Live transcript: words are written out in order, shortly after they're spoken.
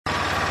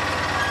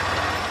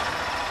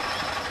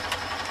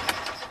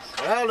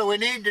Well, do we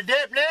need the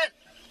dip net?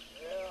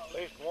 Yeah, at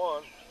least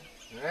one.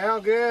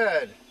 Well,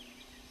 good.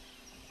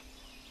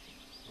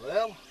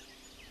 Well,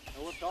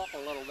 we'll talk a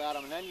little about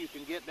them, and then you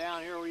can get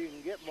down here where you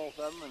can get both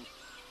of them. And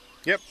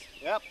Yep.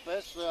 Yep,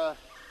 it's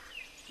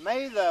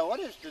May the, what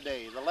is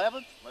today, the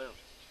 11th?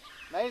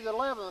 May the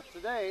 11th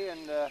today,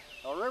 and the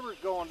river's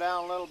going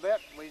down a little bit.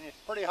 It's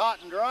pretty hot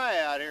and dry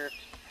out here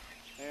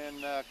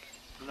in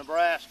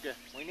Nebraska.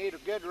 We need a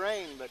good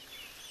rain, but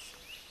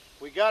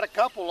we got a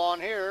couple on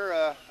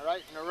here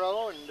right in a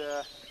row, and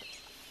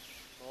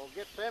we'll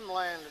get them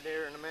landed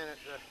here in a minute.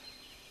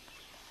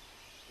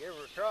 Give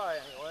her a try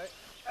anyway.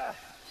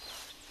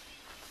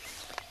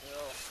 So,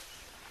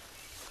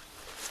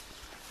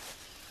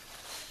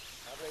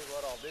 I believe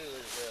what I'll do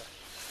is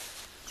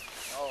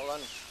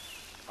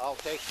I'll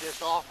take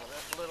this off of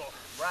this little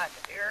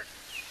bracket here.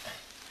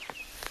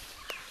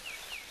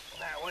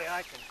 That way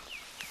I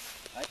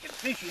can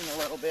fish him a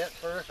little bit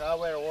first. I'll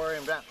better wear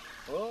him down.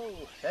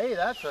 Oh, hey,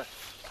 that's a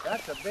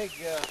big.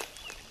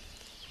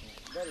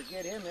 Better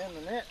get him in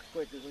the net as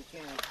quick as we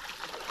can.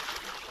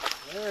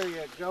 There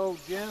you go,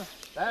 Jim.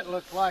 That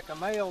looks like a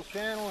male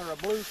channel or a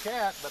blue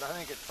cat, but I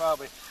think it's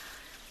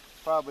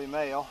probably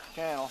male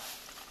channel.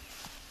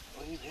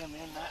 Leave him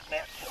in that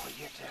net till we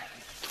get there.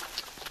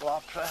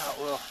 Flops out,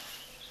 we'll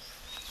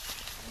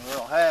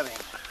have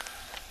him.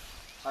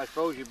 I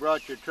suppose you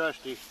brought your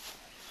trusty.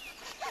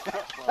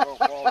 I won't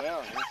fall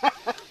down.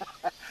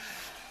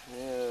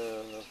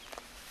 Yeah.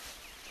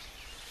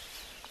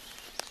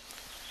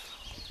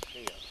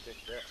 See, I'll stick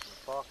that in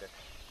the pocket.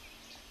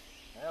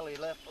 Well, he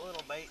left a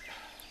little bait.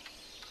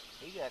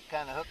 He got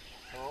kind of hooked.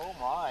 Oh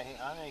my,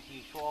 I think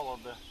he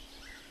swallowed the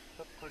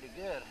hook pretty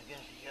good. I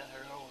guess he got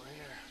her over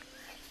here.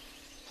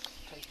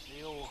 Takes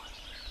the old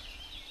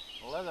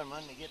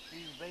Leatherman to get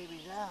these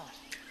babies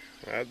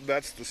out.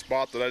 That's the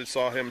spot that I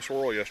saw him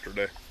swirl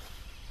yesterday.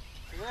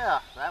 Yeah,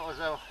 that was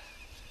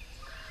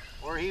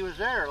where he was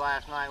there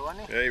last night,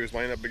 wasn't he? Yeah, he was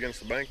laying up against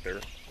the bank there.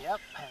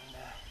 Yep, and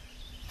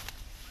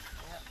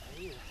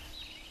he's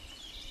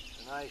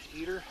a nice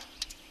eater.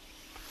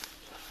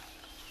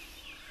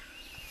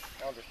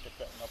 I'll just stick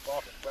that in my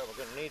pocket. Probably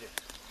gonna need it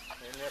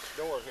in next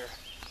door here.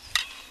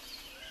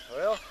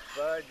 Well,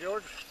 bye,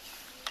 George.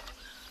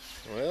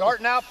 Well,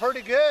 Starting out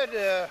pretty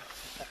good.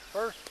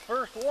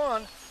 First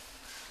one.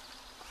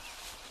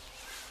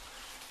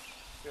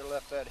 Should have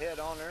left that head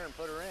on there and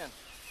put her in.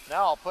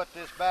 Now I'll put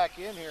this back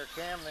in here,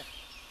 Cam.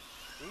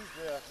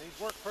 These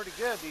work pretty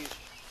good. These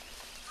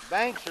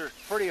banks are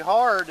pretty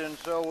hard, and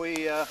so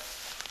we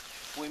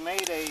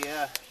made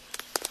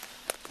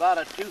about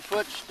a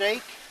 2-foot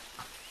stake,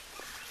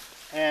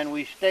 and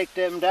we staked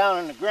them down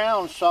in the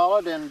ground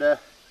solid, and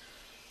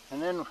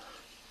then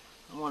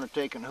I want to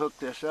take and hook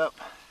this up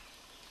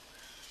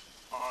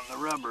on the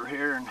rubber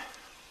here, and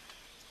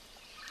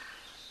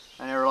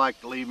I never like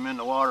to leave them in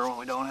the water when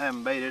we don't have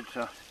them baited,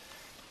 so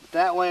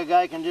that way a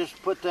guy can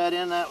just put that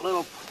in that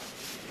little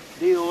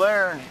deal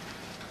there, and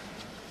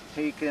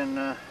he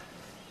can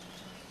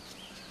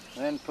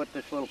then put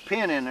this little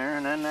pin in there,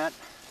 and then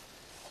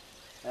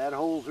that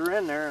holds her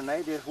in there, and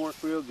they just work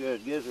real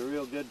good. Gives her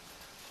real good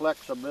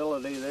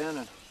flexibility then,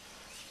 and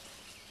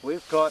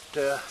we've caught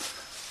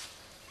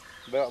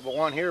about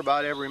one here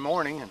about every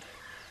morning, and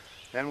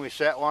then we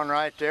set one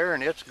right there,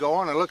 and it's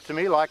going. It looks to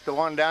me like the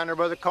one down there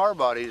by the car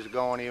body is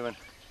going even.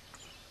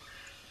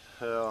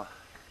 So,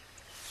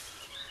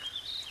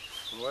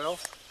 well,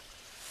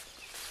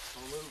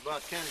 we'll move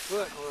about 10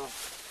 foot, and we'll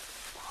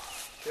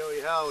show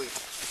you how we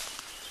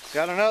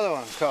got another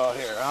one caught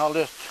here. I'll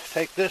just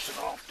take this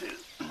one off too.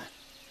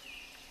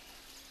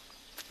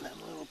 Them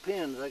little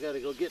pins, I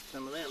gotta go get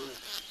some of them.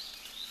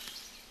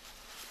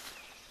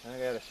 I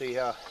gotta see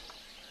how.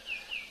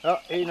 Oh,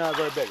 he's not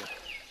very big.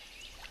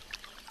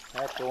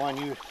 That's the one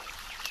you were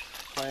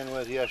playing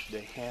with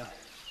yesterday, Cam.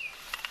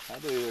 I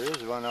believe there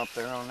is one up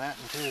there on that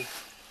one too.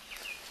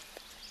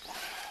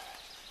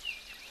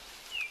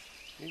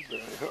 He's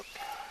barely hooked.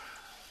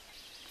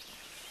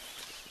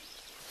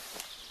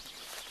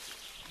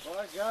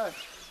 Boy, gosh,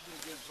 this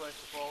is a good place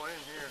to fall in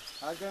here.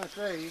 I was gonna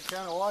say, you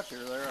kind of watch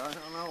her there. I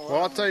don't know.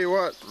 Well, I'll tell you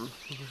what.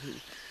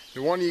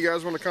 If one of you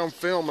guys want to come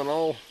film, and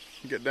I'll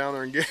get down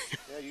there and get him.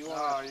 Yeah, you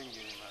want? Oh, you can get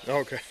him out.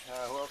 Okay.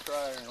 We'll try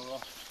her, and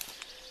we'll.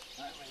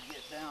 Let me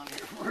get down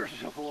here first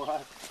before I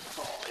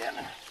fall in.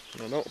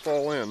 Now, don't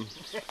fall in.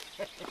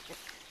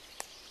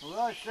 Well,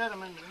 I set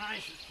them in the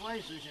nicest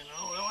places, you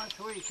know. Well, that's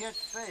where you catch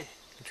fish.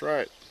 That's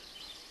right.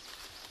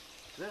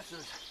 This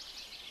is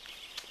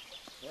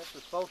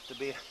supposed to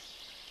be a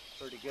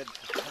pretty good,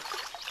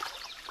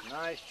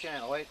 nice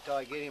channel. Wait till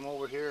I get him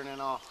over here, and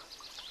then I'll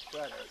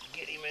try to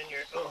get him in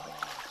here. Oh.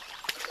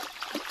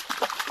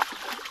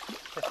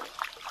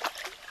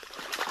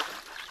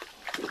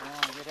 Come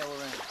on, get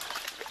over in.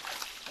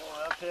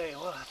 Oh, I'll tell you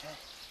what.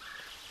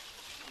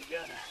 You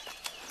gotta.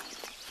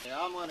 Yeah,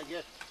 I'm gonna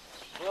get.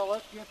 Well,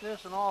 let's get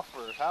this one off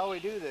first. How do we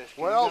do this?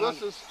 Well,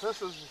 this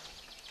is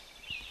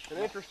an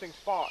interesting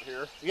spot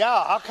here.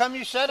 Yeah, how come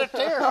you set it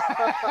there?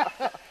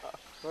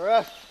 for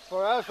us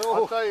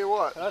I'll tell you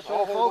what. Us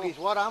old fogies,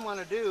 what I'm going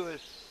to do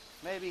is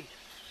maybe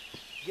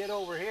get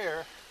over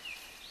here,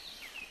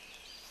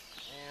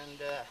 and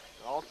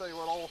I'll tell you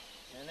what,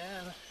 and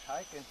then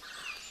I can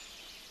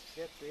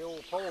get the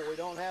old pole. We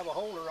don't have a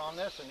holder on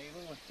this one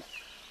even. We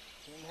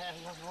didn't have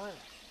nothing with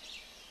it.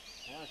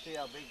 Now see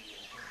how big he is.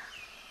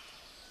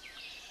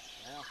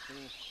 Well,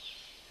 see,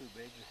 too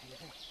big.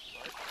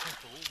 Oh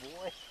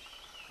boy.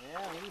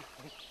 Yeah,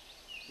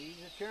 he's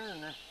a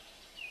churner.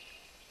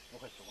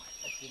 What's the one?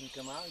 That didn't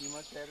come out. You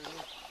must have her in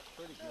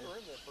pretty good. her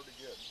in there pretty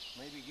good.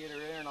 Maybe get her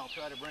there and I'll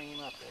try to bring him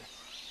up there.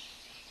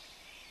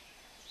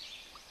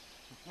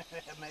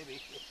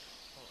 Maybe.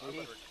 Oh,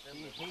 Yeah,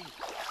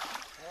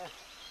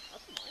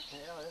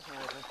 that's nice.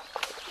 Not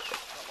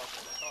like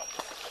what I thought.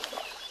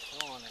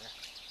 Go on there.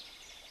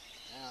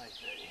 Now he's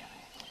ready.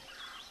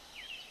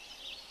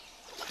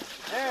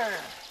 There.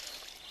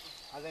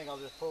 I think I'll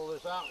just pull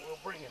this out and we'll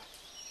bring it.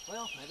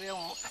 Well, maybe I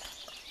won't. What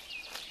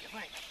do you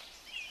think?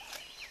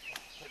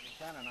 It'd be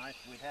kind of nice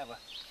if we'd have a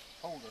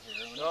holder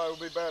here. No, it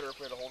would be better if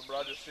we had a holder, but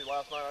I just see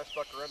last night I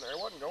stuck her in there. It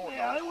wasn't going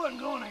Yeah, nowhere. it wasn't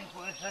going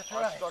anyplace. That's I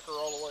right. stuck her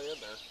all the way in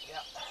there.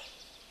 Yeah.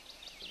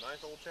 It's a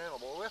nice old channel.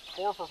 Well, that's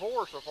 4 for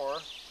 4 so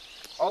far.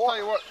 I'll tell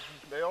you what,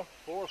 Dale.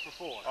 4 for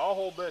 4. I'll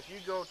hold this. You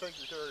go take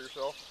care of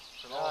yourself.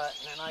 And And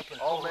then I can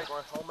I'll make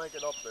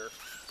it up there.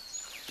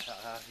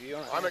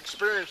 I'm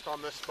experienced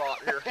on this spot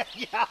here.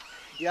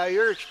 Yeah,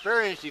 you're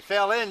experienced. You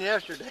fell in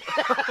yesterday.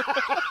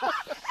 I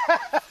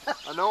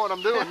know what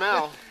I'm doing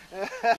now.